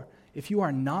 if you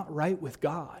are not right with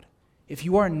God, if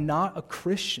you are not a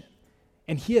Christian,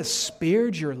 and he has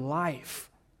spared your life,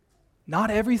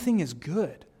 not everything is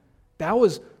good. That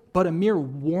was but a mere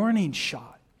warning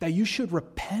shot that you should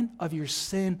repent of your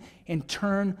sin and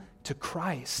turn to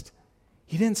Christ.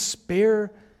 He didn't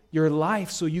spare your life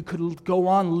so you could go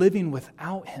on living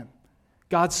without him.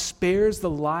 God spares the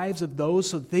lives of those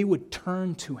so they would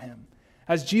turn to him.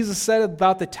 As Jesus said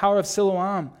about the Tower of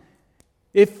Siloam,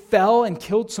 it fell and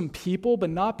killed some people, but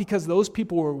not because those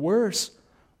people were worse,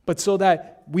 but so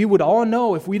that we would all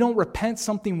know if we don't repent,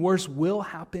 something worse will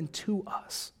happen to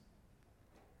us.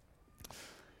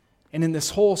 And in this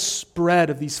whole spread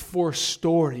of these 4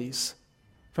 stories,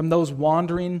 from those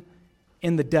wandering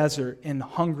in the desert and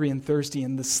hungry and thirsty,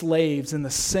 and the slaves and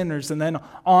the sinners, and then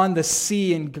on the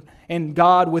sea, and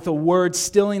God with a word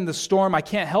stilling the storm, I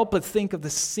can't help but think of the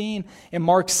scene in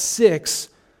Mark 6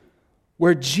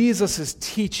 where Jesus is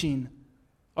teaching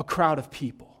a crowd of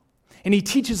people. And he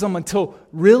teaches them until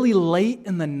really late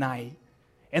in the night.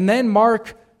 And then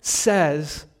Mark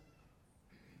says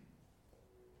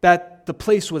that the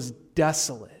place was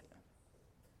desolate.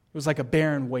 It was like a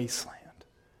barren wasteland.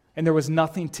 And there was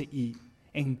nothing to eat.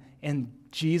 And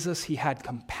Jesus, he had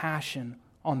compassion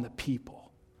on the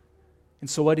people. And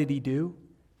so what did he do?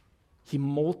 He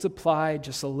multiplied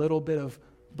just a little bit of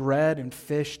bread and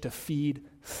fish to feed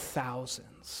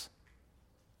thousands.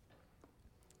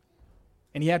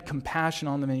 And he had compassion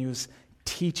on them, and he was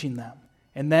teaching them.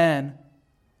 And then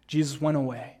Jesus went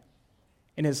away,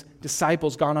 and his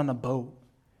disciples got on a boat.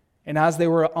 And as they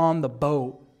were on the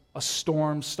boat, a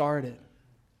storm started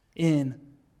in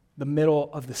the middle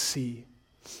of the sea.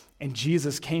 And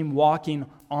Jesus came walking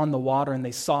on the water, and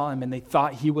they saw him, and they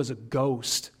thought he was a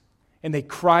ghost. And they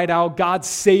cried out, God,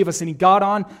 save us. And he got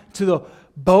on to the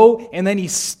boat, and then he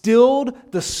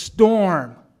stilled the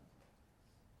storm.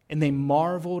 and they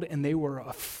marveled and they were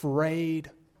afraid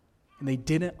and they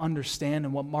didn't understand.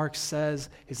 And what Mark says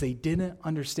is they didn't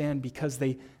understand because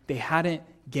they hadn't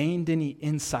gained any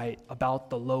insight about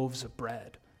the loaves of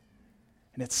bread.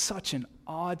 And it's such an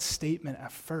odd statement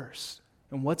at first.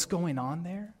 And what's going on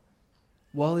there?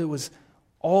 Well, it was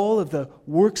all of the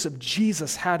works of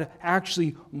Jesus had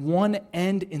actually one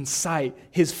end in sight.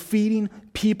 His feeding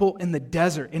people in the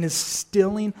desert and his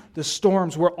stilling the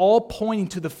storms were all pointing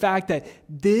to the fact that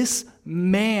this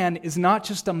man is not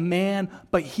just a man,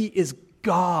 but he is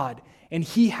God. And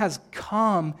he has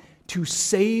come to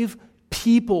save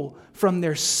people from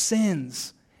their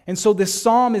sins. And so this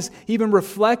psalm is even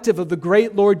reflective of the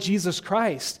great Lord Jesus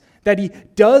Christ, that he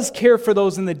does care for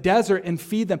those in the desert and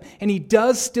feed them. And he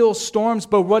does still storms,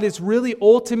 but what it's really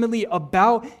ultimately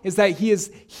about is that he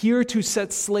is here to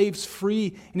set slaves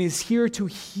free, and he is here to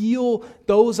heal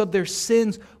those of their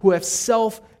sins who have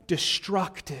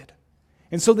self-destructed.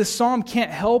 And so this psalm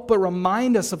can't help but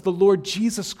remind us of the Lord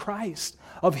Jesus Christ,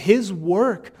 of his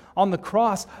work on the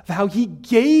cross, of how he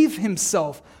gave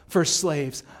himself for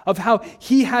slaves, of how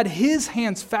he had his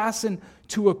hands fastened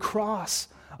to a cross,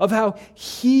 of how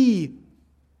he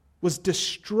was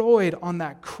destroyed on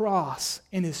that cross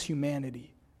in his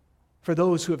humanity for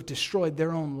those who have destroyed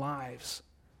their own lives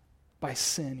by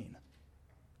sinning.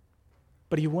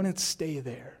 But he wouldn't stay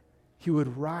there. He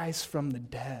would rise from the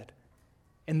dead.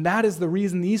 And that is the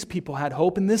reason these people had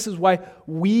hope, and this is why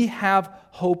we have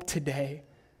hope today.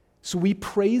 So we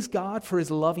praise God for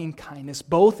his loving kindness,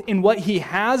 both in what he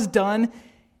has done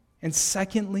and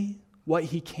secondly, what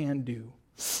he can do.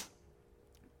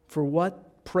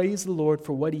 Praise the Lord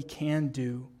for what he can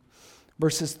do.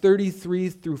 Verses 33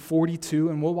 through 42,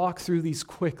 and we'll walk through these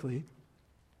quickly.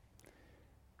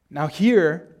 Now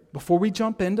here, before we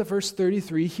jump into verse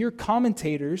 33, here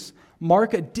commentators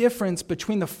mark a difference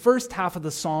between the first half of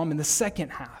the psalm and the second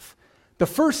half. The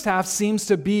first half seems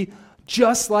to be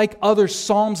just like other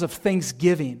psalms of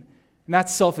thanksgiving, and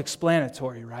that's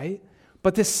self-explanatory, right?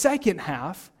 But the second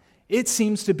half, it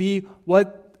seems to be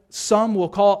what some will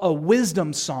call a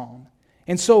wisdom psalm.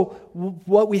 And so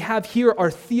what we have here are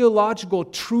theological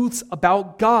truths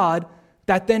about God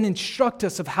that then instruct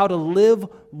us of how to live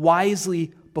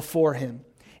wisely before him.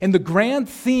 And the grand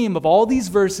theme of all these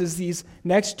verses, these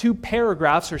next two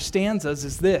paragraphs or stanzas,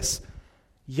 is this: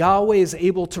 Yahweh is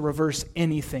able to reverse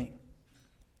anything.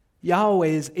 Yahweh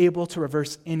is able to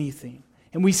reverse anything.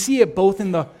 And we see it both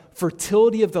in the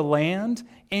fertility of the land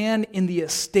and in the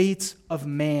estates of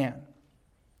man.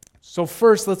 So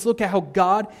first, let's look at how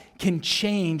God can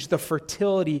change the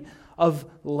fertility of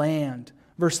land.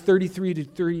 Verse 33 to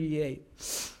 38.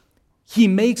 He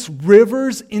makes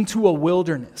rivers into a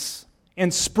wilderness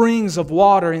and springs of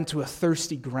water into a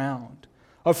thirsty ground,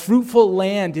 a fruitful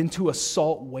land into a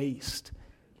salt waste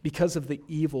because of the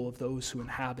evil of those who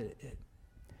inhabit it.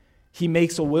 He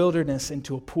makes a wilderness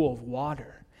into a pool of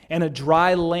water and a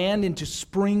dry land into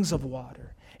springs of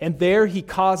water. And there he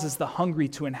causes the hungry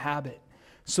to inhabit,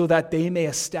 so that they may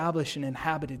establish an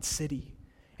inhabited city,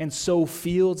 and sow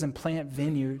fields and plant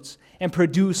vineyards, and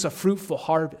produce a fruitful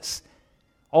harvest.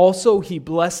 Also he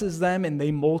blesses them, and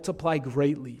they multiply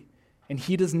greatly, and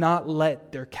he does not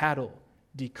let their cattle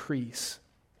decrease.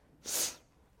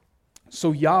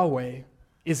 So Yahweh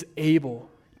is able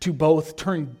to both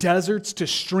turn deserts to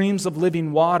streams of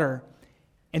living water,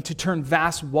 and to turn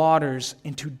vast waters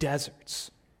into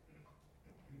deserts.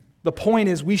 The point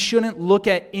is, we shouldn't look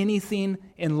at anything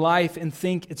in life and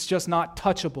think it's just not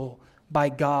touchable by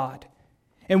God.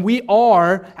 And we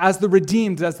are, as the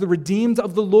redeemed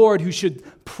of the Lord who should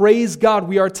praise God,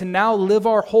 we are to now live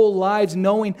our whole lives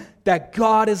knowing that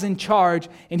God is in charge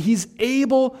and he's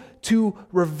able to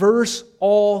reverse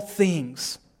all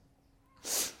things.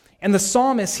 And the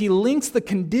psalmist, he links the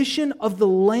condition of the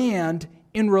land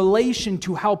in relation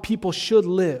to how people should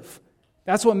live.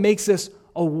 That's what makes this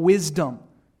a wisdom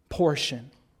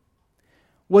portion.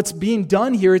 What's being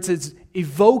done here, it's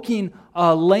evoking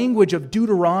a language of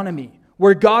Deuteronomy,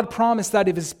 where God promised that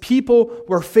if his people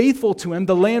were faithful to him,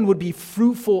 the land would be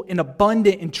fruitful and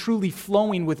abundant and truly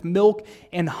flowing with milk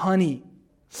and honey.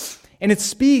 And it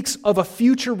speaks of a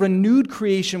future renewed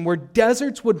creation where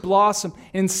deserts would blossom.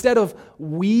 And instead of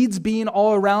weeds being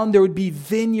all around, there would be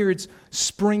vineyards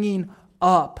springing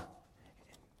up.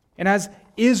 And as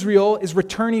Israel is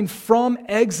returning from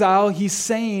exile, he's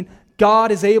saying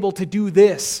God is able to do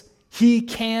this. He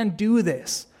can do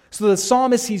this. So the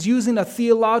psalmist, he's using a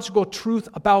theological truth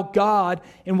about God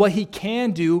and what he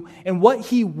can do and what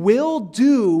he will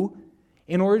do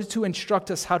in order to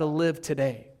instruct us how to live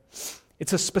today.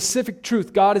 It's a specific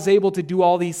truth. God is able to do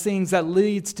all these things that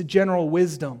leads to general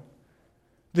wisdom.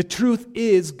 The truth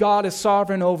is, God is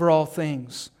sovereign over all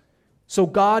things. So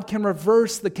God can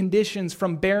reverse the conditions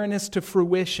from barrenness to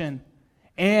fruition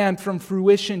and from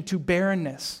fruition to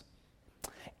barrenness.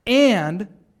 And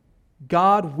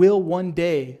God will one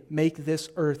day make this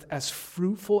earth as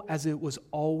fruitful as it was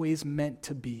always meant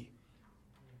to be.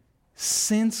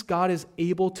 Since God is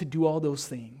able to do all those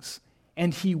things,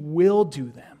 and He will do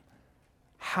them,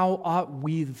 how ought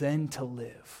we then to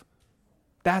live?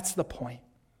 That's the point.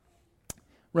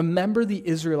 Remember, the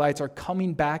Israelites are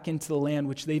coming back into the land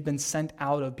which they've been sent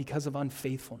out of because of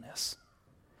unfaithfulness.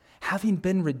 Having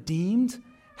been redeemed,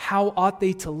 how ought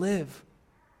they to live?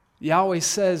 Yahweh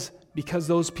says, because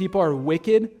those people are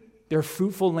wicked, their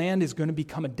fruitful land is going to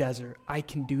become a desert. I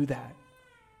can do that.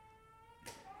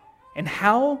 And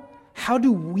how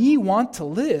do we want to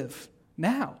live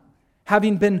now?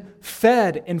 Having been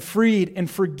fed and freed and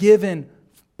forgiven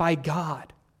by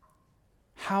God,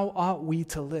 how ought we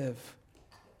to live?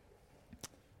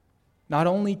 Not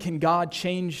only can God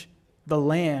change the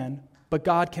land, but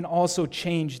God can also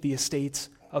change the estates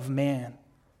of man.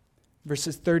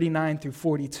 Verses 39 through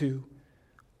 42.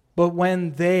 But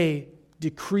when they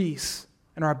decrease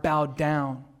and are bowed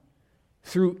down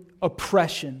through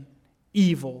oppression,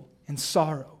 evil, and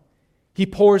sorrow, He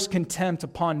pours contempt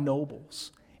upon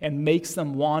nobles and makes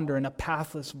them wander in a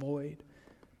pathless void.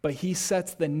 But He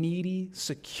sets the needy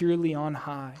securely on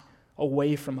high,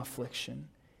 away from affliction,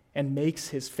 and makes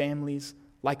His families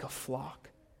like a flock.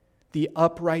 The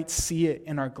upright see it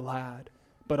and are glad,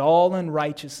 but all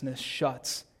unrighteousness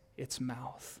shuts its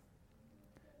mouth.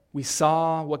 We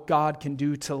saw what God can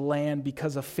do to land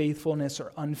because of faithfulness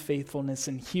or unfaithfulness,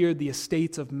 and here the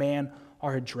estates of man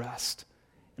are addressed.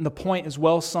 And the point is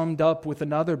well summed up with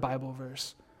another Bible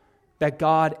verse, that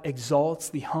God exalts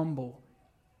the humble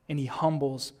and He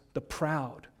humbles the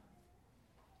proud.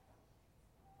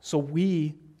 So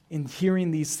we, in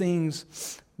hearing these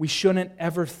things, we shouldn't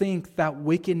ever think that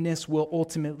wickedness will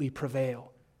ultimately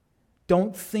prevail.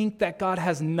 Don't think that God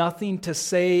has nothing to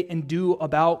say and do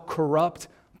about corrupt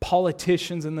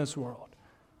politicians in this world,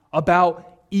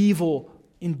 about evil,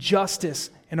 injustice,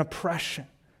 and oppression.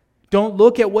 Don't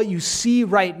look at what you see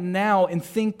right now and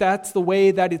think that's the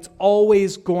way that it's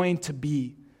always going to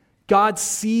be. God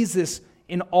sees this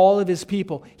in all of His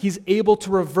people. He's able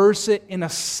to reverse it in a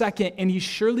second, and He's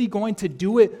surely going to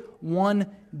do it one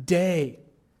day.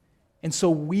 And so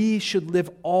we should live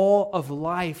all of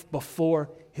life before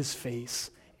His face.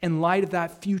 In light of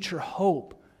that future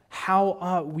hope, how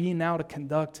ought we now to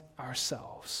conduct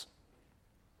ourselves?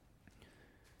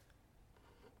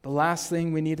 The last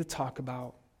thing we need to talk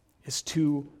about is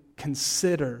to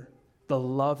consider the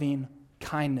loving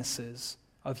kindnesses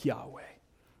of Yahweh.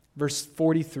 Verse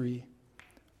 43,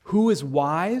 who is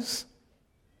wise?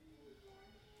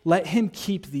 Let him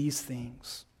keep these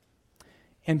things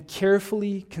and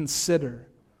carefully consider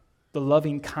the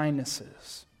loving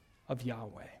kindnesses of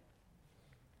Yahweh.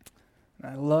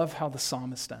 And I love how the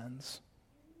psalmist ends.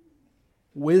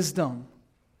 Wisdom,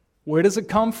 where does it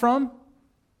come from?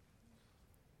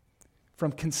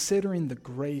 From considering the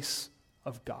grace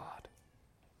of God.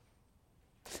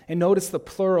 And notice the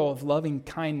plural of loving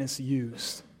kindness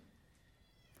used.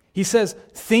 He says,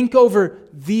 think over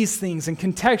these things. And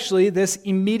contextually, this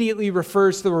immediately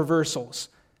refers to the reversals.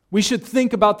 We should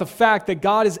think about the fact that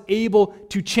God is able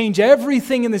to change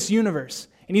everything in this universe.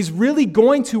 And He's really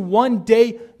going to one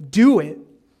day do it.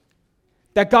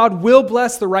 That God will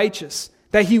bless the righteous.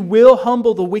 That He will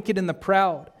humble the wicked and the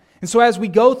proud. And so as we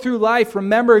go through life,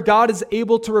 remember God is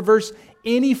able to reverse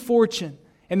any fortune.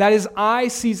 And that His eye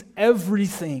sees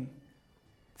everything.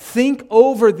 Think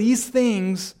over these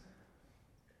things,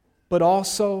 but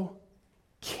also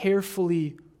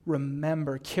carefully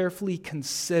remember, carefully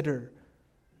consider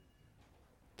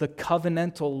the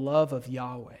covenantal love of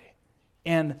Yahweh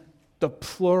and the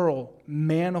plural,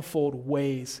 manifold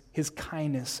ways His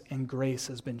kindness and grace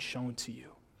has been shown to you.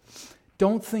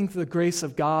 Don't think the grace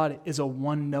of God is a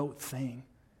one-note thing.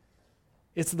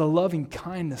 It's the loving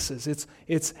kindnesses.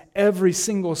 It's every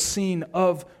single scene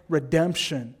of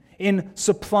redemption, in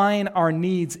supplying our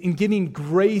needs, in giving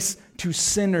grace to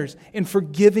sinners, in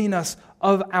forgiving us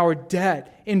of our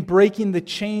debt, in breaking the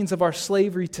chains of our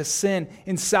slavery to sin,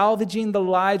 in salvaging the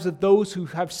lives of those who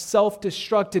have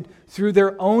self-destructed through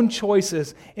their own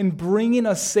choices, in bringing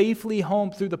us safely home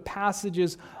through the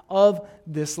passages of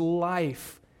this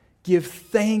life. Give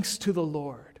thanks to the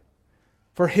Lord,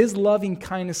 for His loving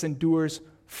kindness endures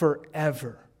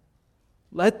forever.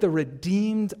 Let the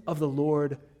redeemed of the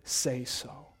Lord say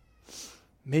so.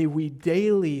 May we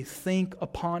daily think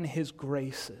upon His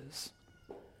graces,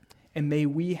 and may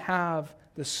we have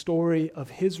the story of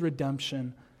His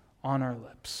redemption on our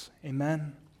lips.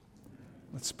 Amen?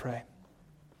 Let's pray.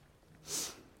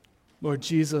 Lord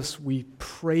Jesus, we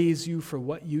praise you for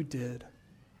what you did.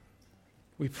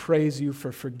 We praise you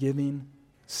for forgiving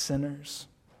sinners,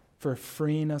 for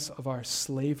freeing us of our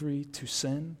slavery to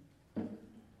sin,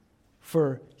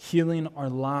 for healing our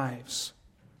lives,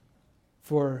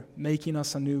 for making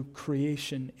us a new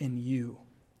creation in you.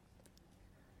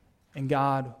 And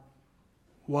God,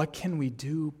 what can we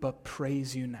do but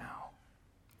praise you now?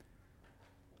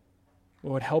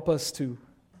 Lord, help us to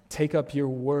take up your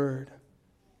word,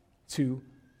 to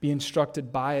be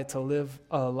instructed by it, to live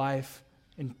a life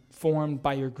informed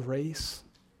by your grace.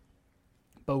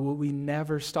 But will we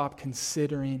never stop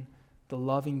considering the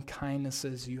loving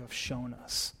kindnesses you have shown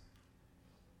us?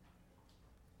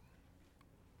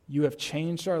 You have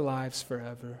changed our lives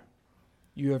forever.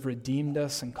 You have redeemed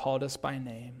us and called us by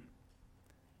name.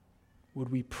 Would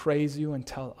we praise you and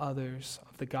tell others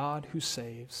of the God who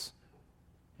saves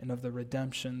and of the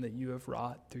redemption that you have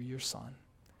wrought through your Son?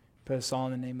 Pray us all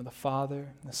in the name of the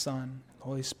Father, and the Son, and the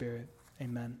Holy Spirit.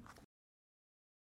 Amen.